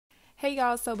Hey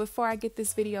y'all, so before I get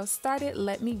this video started,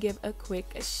 let me give a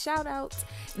quick shout out.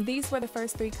 These were the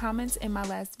first 3 comments in my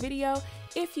last video.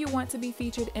 If you want to be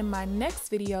featured in my next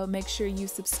video, make sure you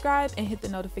subscribe and hit the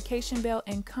notification bell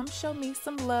and come show me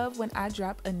some love when I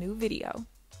drop a new video.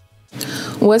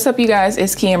 What's up you guys,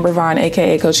 it's KeAmber Vaughn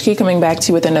aka CoachKe coming back to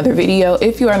you with another video.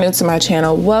 If you are new to my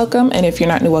channel, welcome, and if you're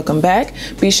not new, welcome back.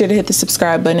 Be sure to hit the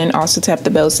subscribe button and also tap the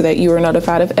bell so that you are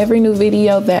notified of every new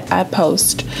video that I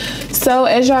post. So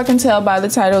as y'all can tell by the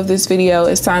title of this video,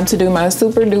 it's time to do my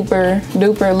super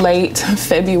duper late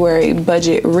February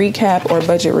budget recap or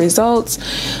budget results.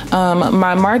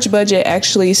 My March budget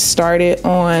actually started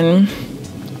on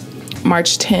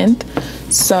March 10th.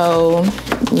 So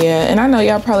yeah, and I know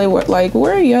y'all probably were like,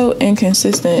 where your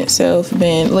inconsistent self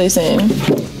been? Listen,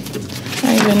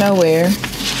 I ain't been nowhere.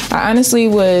 I honestly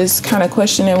was kind of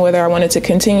questioning whether I wanted to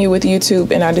continue with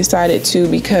YouTube, and I decided to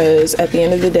because at the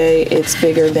end of the day, it's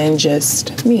bigger than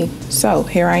just me. So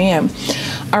here I am.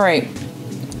 All right.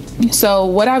 So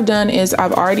what I've done is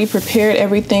I've already prepared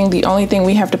everything. The only thing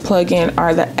we have to plug in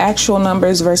are the actual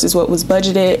numbers versus what was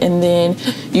budgeted. And then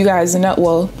you guys know,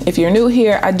 well, if you're new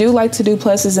here, I do like to do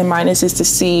pluses and minuses to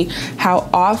see how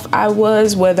off I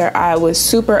was, whether I was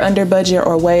super under budget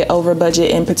or way over budget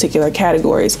in particular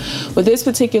categories. With this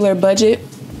particular budget,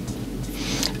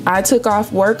 I took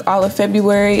off work all of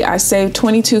February. I saved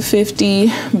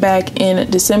 $22.50 back in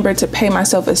December to pay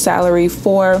myself a salary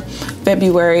for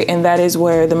February, and that is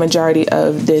where the majority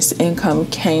of this income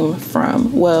came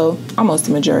from. Well, almost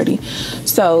the majority.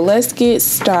 So let's get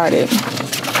started.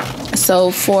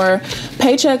 So for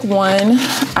paycheck 1,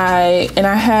 I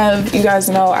have, you guys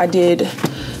know I did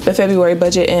the February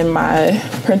budget in my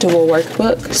printable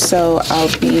workbook, so I'll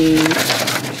be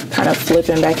kind of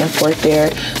flipping back and forth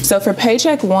there. So for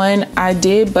paycheck 1, I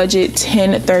did budget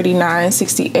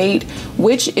 $1039.68,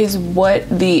 which is what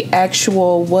the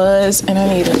actual was, and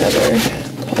I need another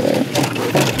color.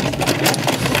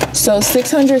 So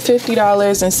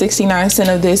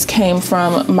 $650.69 of this came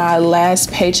from my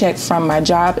last paycheck from my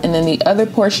job, and then the other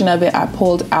portion of it I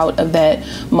pulled out of that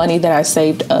money that I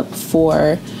saved up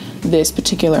for this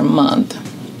particular month.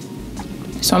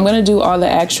 So I'm going to do all the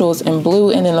actuals in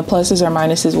blue, and then the pluses or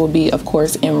minuses will be, of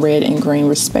course, in red and green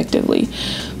respectively.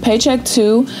 Paycheck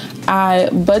 2, I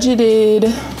budgeted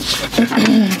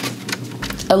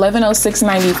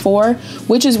 $1106.94,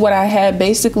 which is what I had.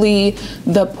 Basically,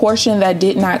 the portion that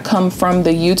did not come from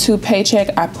the YouTube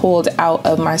paycheck, I pulled out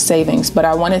of my savings, but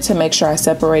I wanted to make sure I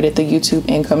separated the YouTube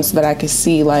income so that I could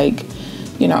see, like,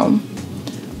 you know,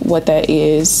 what that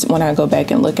is when I go back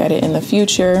and look at it in the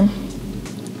future.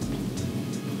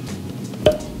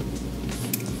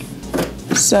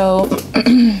 So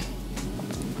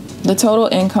the total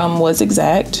income was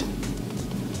exact.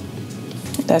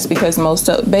 That's because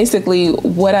basically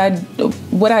what I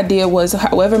did was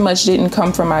however much didn't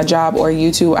come from my job or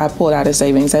YouTube, I pulled out of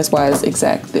savings. That's why it's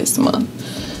exact this month.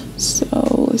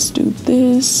 So let's do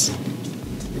this.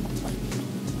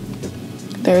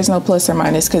 There is no plus or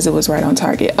minus because it was right on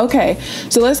target. Okay,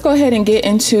 so let's go ahead and get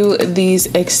into these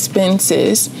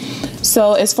expenses.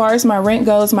 So as far as my rent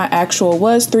goes, my actual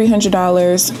was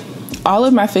 $300. All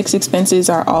of my fixed expenses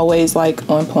are always like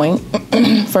on point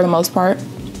for the most part.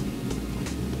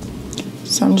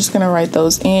 So I'm just gonna write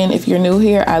those in. If you're new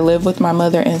here, I live with my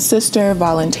mother and sister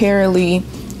voluntarily.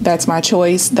 That's my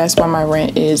choice. That's why my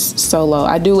rent is so low.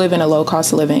 I do live in a low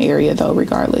cost of living area though,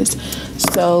 regardless.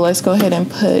 So let's go ahead and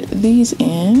put these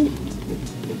in.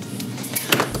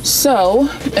 So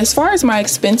as far as my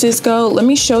expenses go, let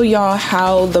me show y'all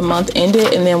how the month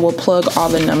ended, and then we'll plug all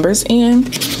the numbers in.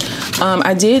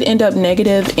 I did end up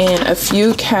negative in a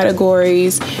few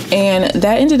categories, and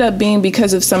that ended up being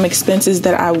because of some expenses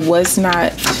that I was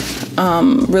not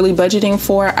really budgeting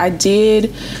for. I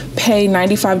did pay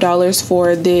 $95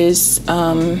 for this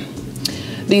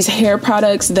these hair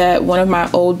products that one of my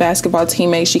old basketball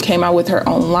teammates, she came out with her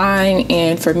own line,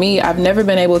 and for me, I've never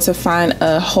been able to find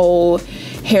a whole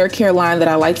hair care line that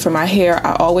I liked for my hair.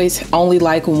 I always only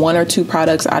like 1 or 2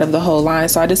 products out of the whole line,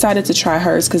 so I decided to try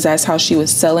hers because that's how she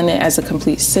was selling it, as a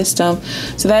complete system.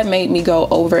 So that made me go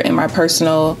over in my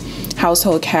personal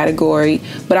household category,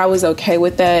 but I was okay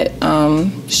with that.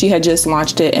 She had just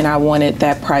launched it and I wanted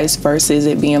that price versus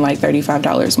it being like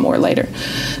 $35 more later.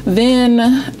 Then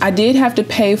I did have to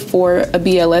pay for a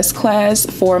BLS class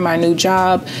for my new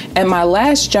job. At my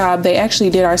last job, they actually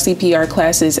did our CPR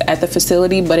classes at the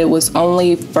facility, but it was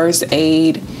only first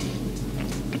aid.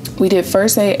 We did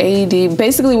first aid, AED,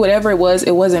 basically whatever it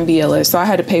wasn't BLS. So I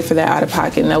had to pay for that out of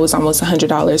pocket, and that was almost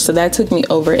 $100. So that took me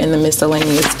over in the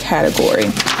miscellaneous category.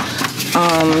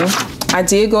 I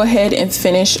did go ahead and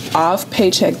finish off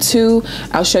paycheck 2.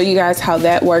 I'll show you guys how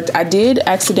that worked. I did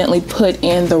accidentally put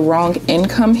in the wrong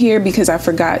income here because I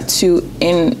forgot to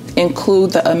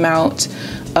include the amount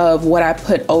of what I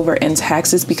put over in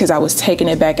taxes because I was taking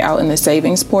it back out in the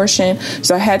savings portion.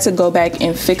 So I had to go back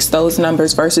and fix those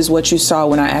numbers versus what you saw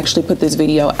when I actually put this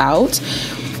video out.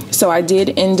 So I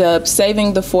did end up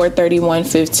saving the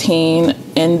 $431.15,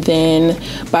 and then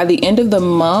by the end of the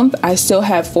month, I still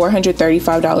have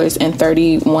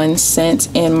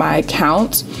 $435.31 in my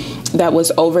account. That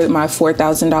was over my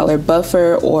 $4,000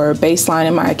 buffer or baseline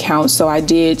in my account. So I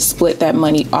did split that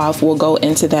money off. We'll go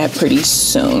into that pretty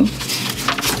soon.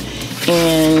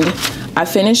 And I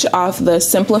finished off the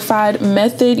simplified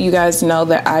method. You guys know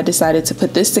that I decided to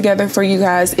put this together for you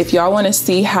guys. If y'all want to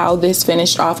see how this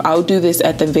finished off, I'll do this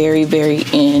at the very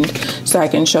end so I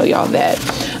can show y'all that.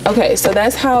 Okay, so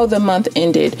that's how the month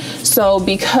ended. So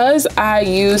because I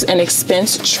use an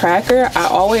expense tracker, I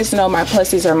always know my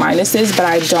pluses or minuses, but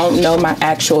I don't know my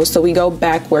actuals. So we go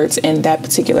backwards in that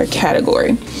particular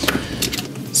category.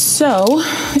 So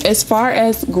as far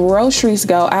as groceries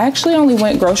go, I actually only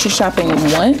went grocery shopping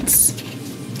once,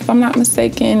 if I'm not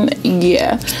mistaken.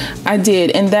 Yeah, I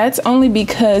did. And that's only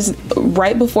because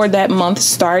right before that month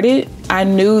started, I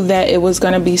knew that it was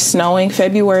going to be snowing.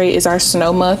 February is our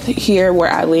snow month here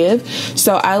where I live.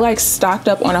 So I like stocked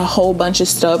up on a whole bunch of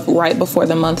stuff right before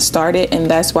the month started. And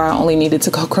that's why I only needed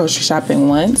to go grocery shopping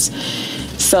once.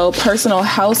 So personal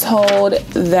household,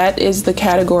 that is the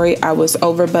category I was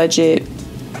over budget.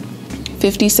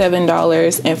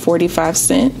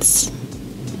 $57.45.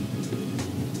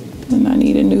 And I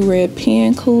need a new red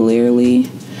pen, clearly.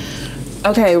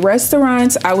 Okay,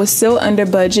 restaurants, I was still under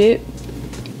budget.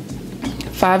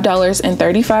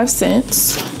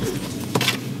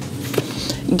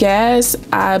 $5.35. Gas,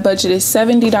 I budgeted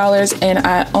 $70 and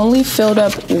I only filled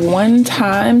up one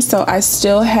time, so I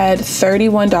still had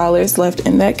 $31 left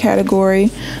in that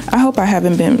category. I hope I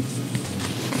haven't been,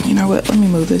 you know what, let me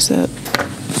move this up.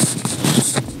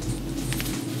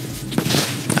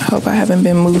 Hope I haven't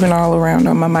been moving all around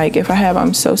on my mic. If I have,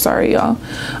 I'm so sorry, y'all.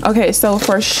 Okay, so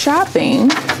for shopping,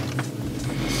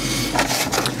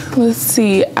 let's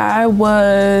see, I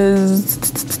was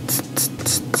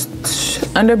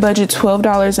under budget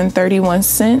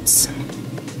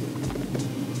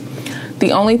 $12.31.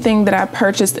 The only thing that I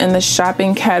purchased in the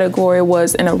shopping category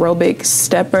was an aerobic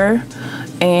stepper,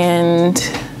 and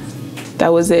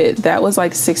that was it. That was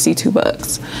like 62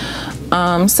 bucks.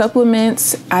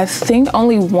 Supplements, I think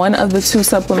only one of the 2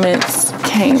 supplements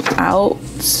came out,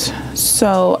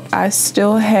 so I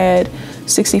still had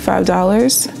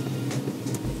 $65.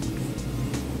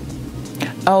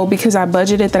 Oh, because I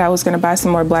budgeted that I was going to buy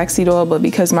some more black seed oil, but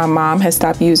because my mom has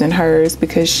stopped using hers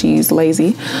because she's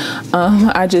lazy,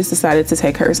 I just decided to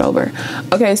take hers over.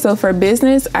 Okay, so for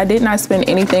business, I did not spend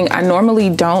anything. I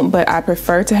normally don't, but I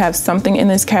prefer to have something in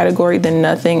this category than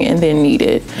nothing and then need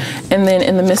it. And then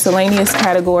in the miscellaneous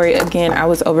category, again, I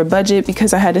was over budget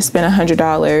because I had to spend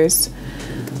 $100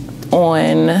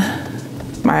 on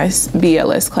my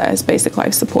BLS class, basic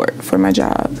life support, for my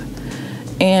job.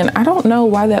 And I don't know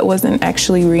why that wasn't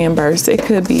actually reimbursed. It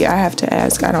could be, I have to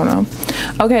ask, I don't know.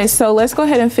 Okay, so let's go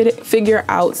ahead and figure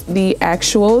out the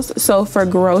actuals. So for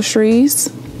groceries,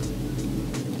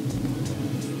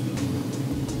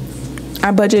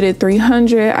 I budgeted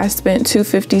 $300, I spent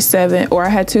 $257, or I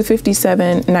had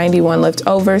 $257.91 left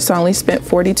over, so I only spent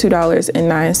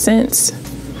 $42.09.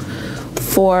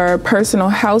 For personal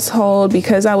household,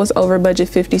 because I was over budget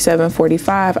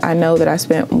 $57.45, I know that I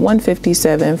spent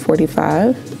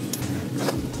 $157.45.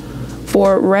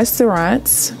 For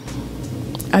restaurants,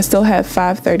 I still have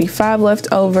 $535 left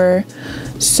over,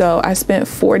 so I spent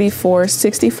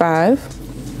 $44.65.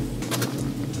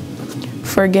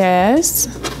 For gas,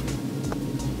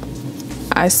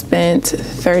 I spent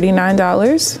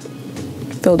 $39.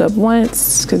 Filled up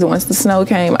once, because once the snow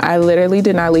came, I literally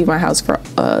did not leave my house for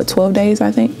 12 days,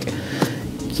 I think.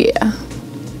 Yeah.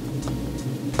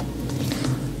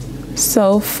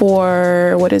 So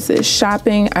for, what is this,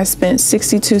 shopping, I spent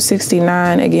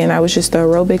 $62.69. Again, I was just the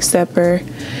aerobic stepper.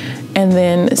 And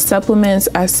then supplements,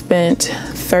 I spent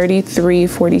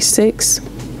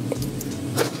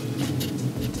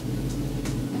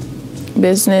 $33.46.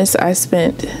 Business, I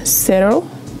spent $0.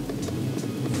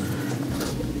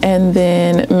 And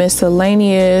then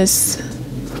miscellaneous,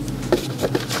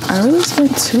 I really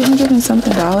spent $200 and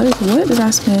something. What did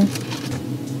I spend?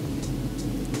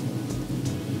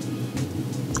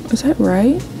 Is that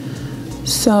right?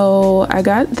 So I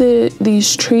got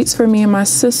these treats for me and my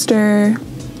sister.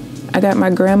 I got my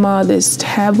grandma this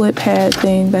tablet pad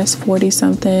thing, that's 40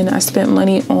 something. I spent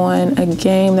money on a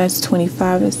game, that's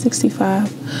 25, that's 65.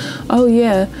 Oh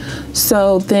yeah.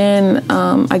 So then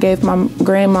I gave my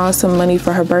grandma some money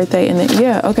for her birthday, and then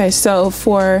yeah, okay, so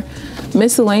for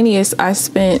miscellaneous I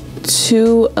spent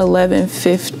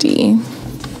 $211.50.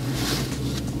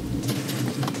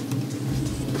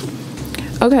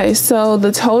 Okay, so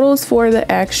the totals for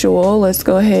the actual, let's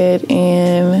go ahead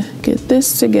and get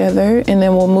this together, and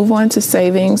then we'll move on to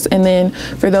savings. And then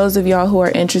for those of y'all who are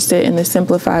interested in the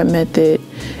simplified method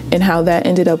and how that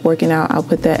ended up working out, I'll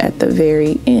put that at the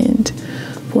very end.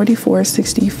 44,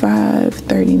 65,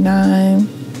 39,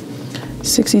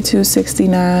 62,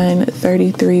 69,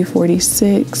 33,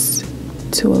 46,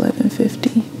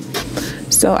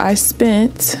 $211.50. So I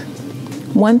spent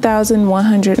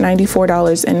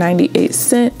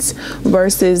 $1,194.98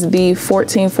 versus the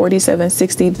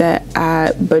 $1,447.60 that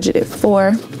I budgeted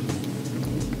for.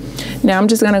 Now I'm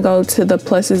just gonna go to the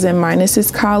pluses and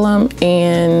minuses column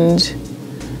and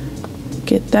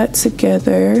get that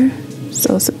together.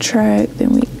 So subtract,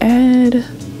 then we add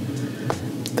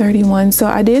 31. So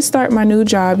I did start my new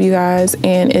job, you guys,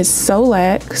 and it's so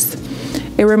lax.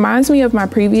 It reminds me of my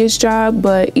previous job,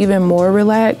 but even more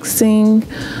relaxing.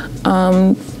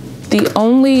 The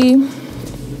only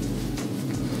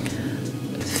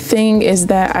thing is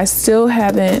that I still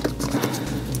haven't,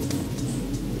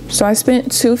 so I spent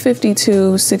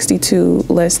 $252.62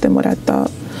 less than what I thought.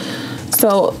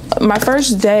 So my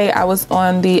first day I was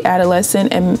on the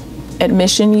adolescent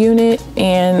admission unit,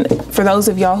 and for those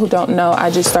of y'all who don't know, I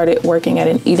just started working at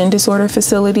an eating disorder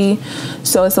facility,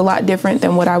 so it's a lot different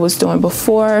than what I was doing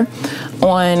before.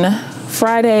 On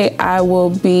Friday I will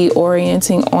be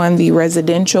orienting on the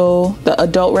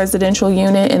adult residential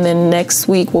unit, and then next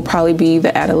week will probably be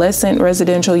the adolescent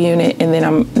residential unit, and then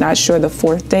I'm not sure the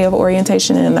 4th day of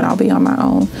orientation, and then I'll be on my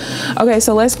own. Okay,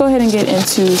 so let's go ahead and get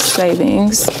into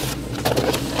savings.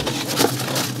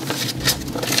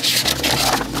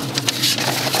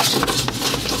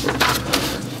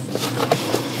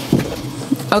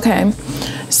 Okay,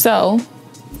 so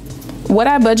what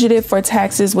I budgeted for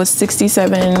taxes was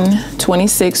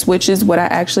 $67.26, which is what I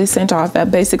actually sent off.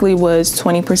 That basically was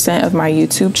 20% of my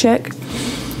YouTube check.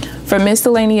 For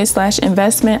miscellaneous /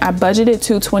 investment, I budgeted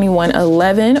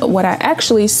 $221.11. What I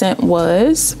actually sent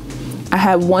was, I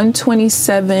had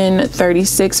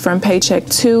 $127.36 from paycheck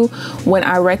 2. When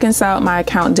I reconciled my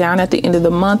account down at the end of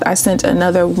the month, I sent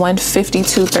another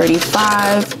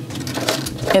 $152.35.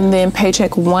 And then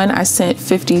paycheck 1, I sent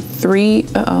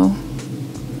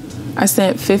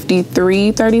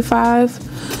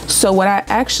 $53.35. So what I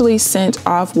actually sent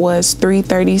off was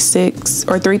 $336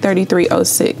 or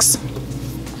 $333.06.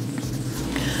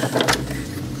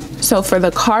 So for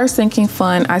the car sinking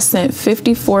fund, I sent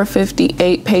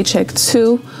 $54.58 paycheck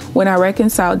 2. When I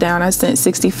reconciled down, I sent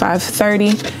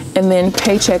 $65.30. And then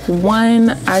paycheck 1,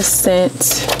 I sent,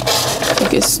 I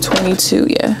think it's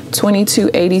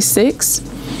 $22.86.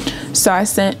 So I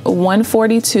sent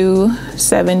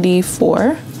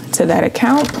 $142.74 to that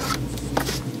account.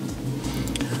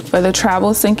 For the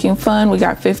travel sinking fund, we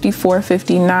got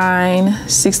 $54.59,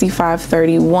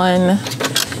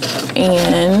 $65.31,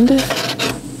 and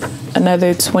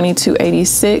another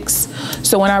 $22.86.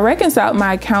 So when I reconciled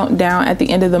my account down at the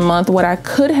end of the month, what I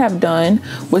could have done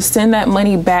was send that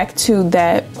money back to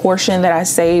that portion that I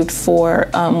saved for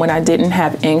when I didn't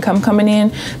have income coming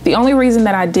in. The only reason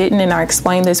that I didn't, and I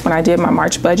explained this when I did my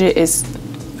March budget, is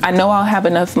I know I'll have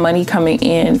enough money coming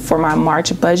in for my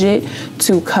March budget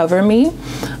to cover me.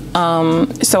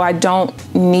 So I don't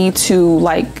need to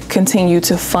like continue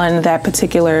to fund that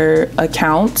particular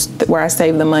account where I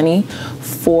save the money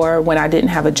for when I didn't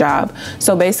have a job.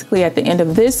 So basically at the end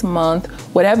of this month,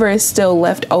 whatever is still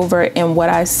left over and what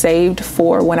I saved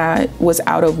for when I was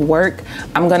out of work,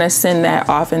 I'm gonna send that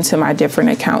off into my different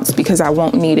accounts because I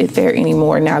won't need it there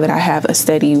anymore now that I have a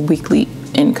steady weekly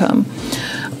income.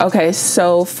 Okay,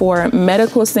 so for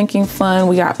medical sinking fund,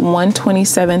 we got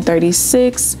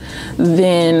 $127.36.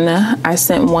 Then I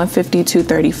sent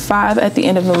 $152.35 at the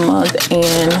end of the month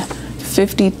and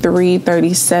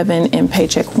 $53.37 in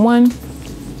paycheck 1.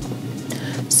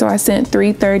 So I sent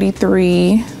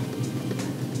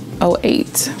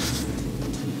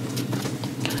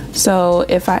 $333.08. So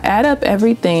if I add up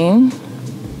everything,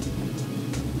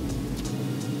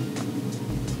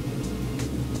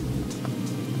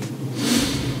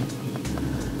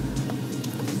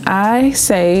 I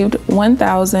saved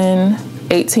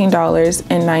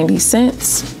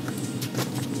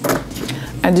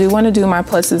 $1,018.90. I do want to do my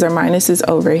pluses or minuses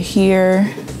over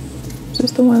here. Is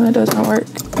this the one that doesn't work?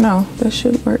 No, that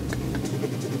should work.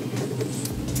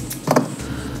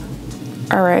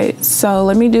 All right, so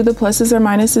let me do the pluses or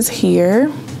minuses here.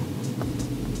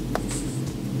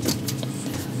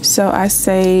 So I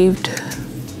saved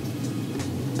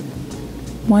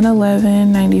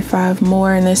 $111.95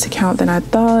 more in this account than I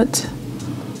thought.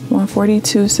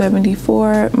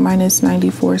 $142.74 minus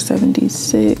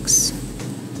 $94.76.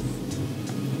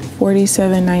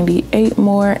 $47.98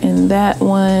 more in that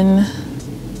one.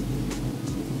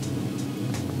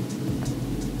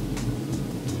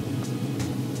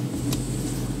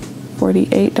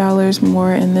 $48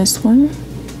 more in this one.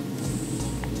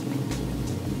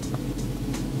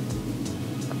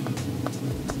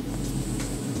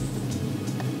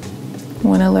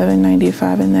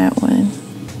 $111.95 in that one.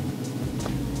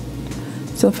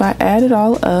 So if I add it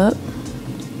all up,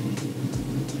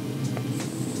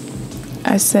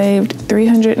 I saved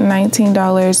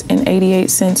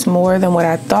 $319.88 more than what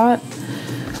I thought.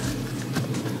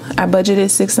 I budgeted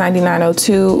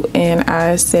 $699.02 and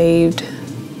I saved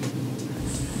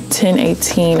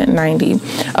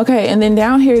 $1018.90. Okay, and then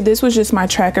down here, this was just my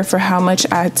tracker for how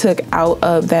much I took out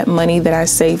of that money that I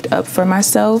saved up for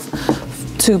myself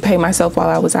to pay myself while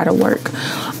I was out of work.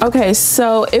 Okay,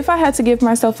 so if I had to give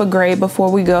myself a grade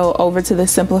before we go over to the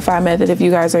simplified method, if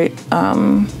you guys are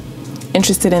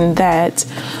interested in that,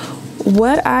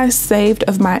 what I saved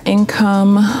of my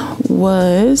income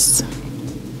was,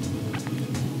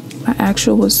 my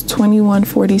actual was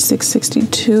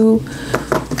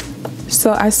 $2146.62.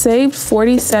 So I saved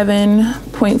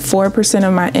 47.4%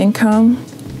 of my income.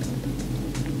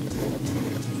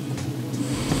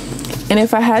 And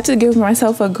if I had to give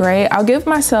myself a grade, I'll give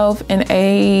myself an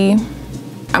A.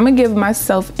 I'm gonna give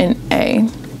myself an A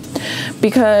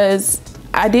because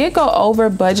I did go over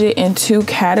budget in 2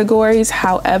 categories.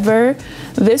 However,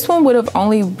 this one would have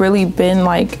only really been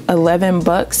like 11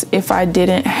 bucks if I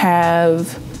didn't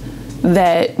have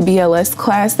that BLS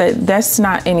class. That's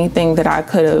not anything that I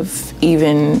could have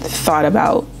even thought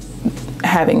about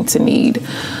having to need.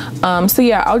 So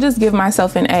yeah, I'll just give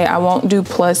myself an A. I won't do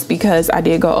plus because I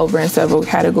did go over in several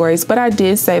categories, but I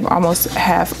did save almost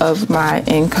half of my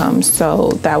income,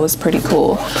 so that was pretty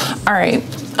cool. All right,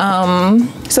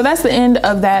 so that's the end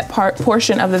of that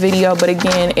portion of the video. But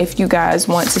again, if you guys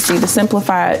want to see the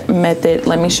simplified method,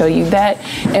 let me show you that.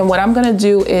 And what I'm gonna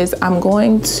do is I'm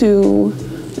going to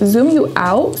zoom you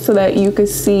out so that you can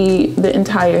see the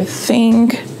entire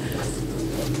thing,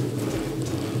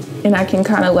 and I can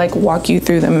kind of like walk you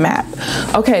through the map.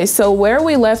 Okay, so where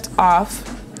we left off,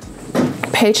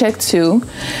 paycheck 2,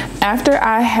 after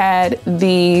I had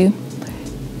the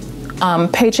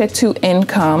paycheck 2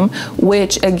 income,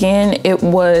 which again, it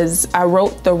was, I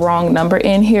wrote the wrong number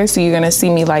in here, so you're gonna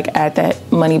see me like add that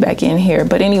money back in here.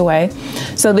 But anyway,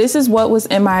 so this is what was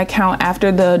in my account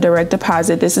after the direct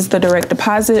deposit. This is the direct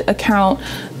deposit account.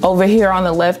 Over here on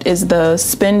the left is the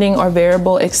spending or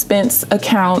variable expense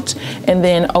account, and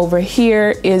then over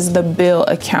here is the bill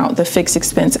account, the fixed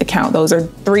expense account. Those are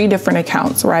 3 different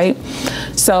accounts, right?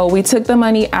 So we took the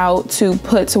money out to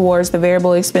put towards the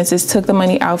variable expenses, took the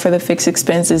money out for the fixed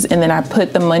expenses, and then I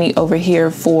put the money over here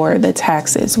for the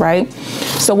taxes, right?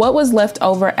 So what was left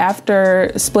over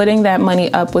after splitting that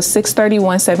money up was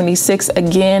 $631.76.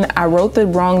 Again, I wrote the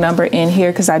wrong number in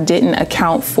here because I didn't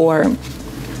account for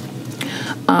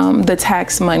the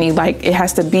tax money. Like, it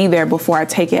has to be there before I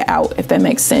take it out, if that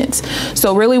makes sense.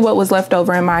 So really what was left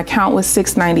over in my account was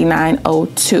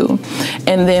 $699.02.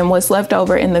 And then what's left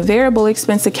over in the variable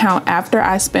expense account after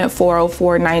I spent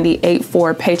 $404.98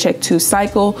 for paycheck 2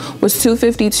 cycle was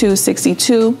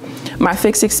 $252.62. My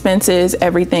fixed expenses,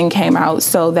 everything came out,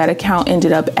 so that account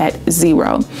ended up at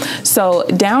 0. So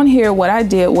down here, what I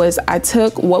did was I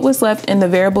took what was left in the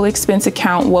variable expense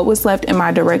account, what was left in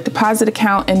my direct deposit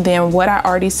account, and then what I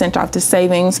already sent off to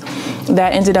savings.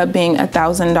 That ended up being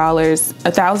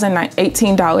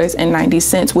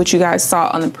 $1,018.90, which you guys saw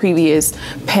on the previous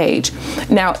page.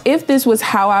 Now, if this was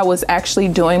how I was actually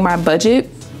doing my budget,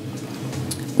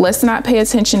 let's not pay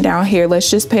attention down here. Let's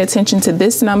just pay attention to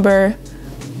this number,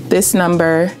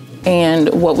 and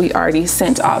what we already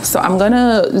sent off. So I'm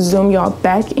gonna zoom y'all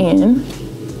back in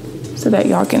so that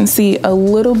y'all can see a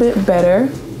little bit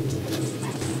better.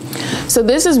 So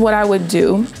this is what I would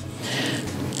do.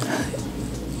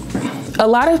 A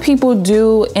lot of people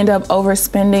do end up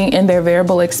overspending in their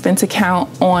variable expense account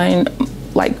on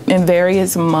like in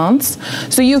various months.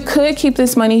 So you could keep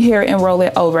this money here and roll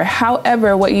it over.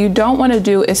 However, what you don't want to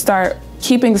do is start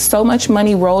keeping so much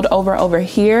money rolled over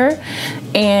here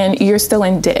and you're still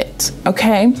in debt.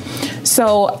 Okay,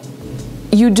 so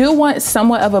You do want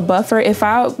somewhat of a buffer. If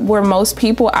I were most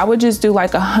people, I would just do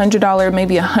like $100,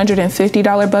 maybe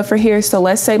 $150 buffer here. So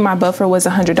let's say my buffer was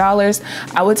 $100.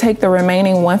 I would take the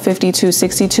remaining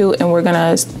 $152.62 and we're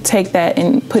gonna take that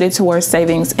and put it towards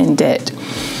savings and debt.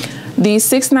 The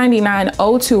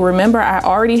 $699.02, remember I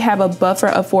already have a buffer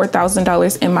of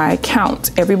 $4,000 in my account.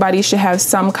 Everybody should have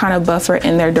some kind of buffer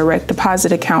in their direct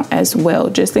deposit account as well,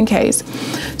 just in case.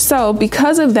 So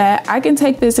because of that, I can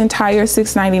take this entire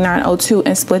 $699.02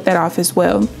 and split that off as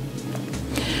well.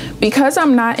 Because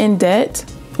I'm not in debt,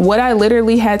 what I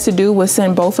literally had to do was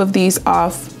send both of these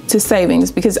off to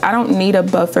savings because I don't need a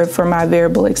buffer for my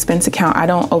variable expense account. I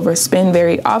don't overspend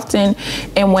very often.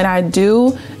 And when I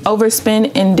do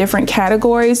overspend in different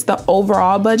categories, the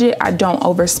overall budget, I don't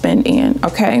overspend in,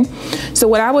 okay? So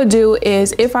what I would do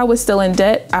is if I was still in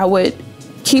debt, I would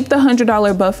keep the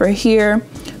 $100 buffer here.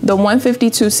 The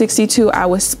 $152.62 I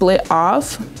would split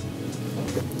off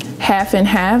half and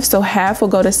half. So half will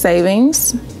go to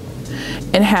savings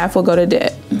and half will go to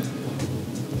debt.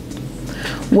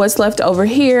 What's left over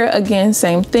here, again,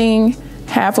 same thing.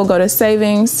 Half will go to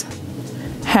savings,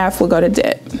 half will go to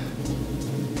debt.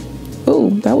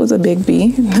 Ooh, that was a big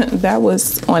B. That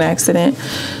was on accident.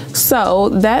 So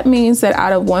that means that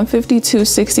out of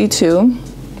 $152.62,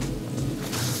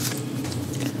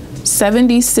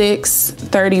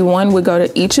 $76.31 would go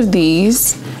to each of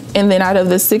these. And then out of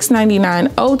the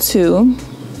 $699.02,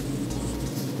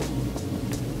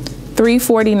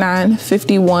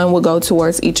 $349.51 will go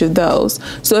towards each of those.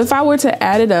 So if I were to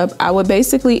add it up, I would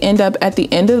basically end up at the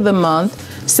end of the month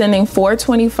sending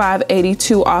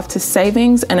 $425.82 off to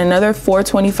savings and another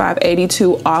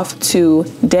 $425.82 off to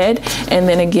debt. And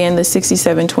then again, the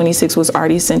 $67.26 was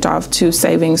already sent off to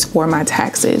savings for my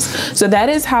taxes. So that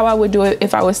is how I would do it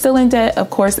if I was still in debt. Of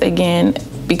course, again,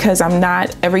 because I'm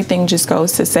not, everything just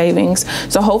goes to savings.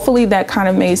 So hopefully that kind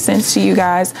of made sense to you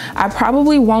guys. I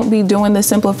probably won't be doing the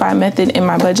simplified method in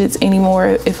my budgets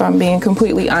anymore, if I'm being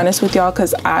completely honest with y'all,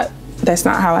 because that's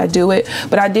not how I do it.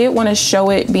 But I did want to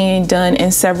show it being done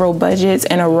in several budgets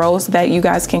in a row so that you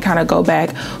guys can kind of go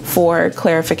back for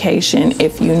clarification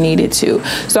if you needed to.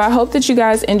 So I hope that you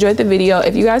guys enjoyed the video.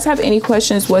 If you guys have any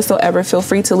questions whatsoever, feel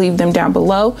free to leave them down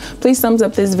below. Please thumbs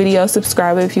up this video,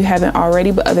 subscribe if you haven't already.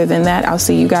 But other than that, I'll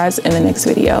see you guys in the next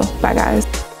video. Bye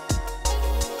guys.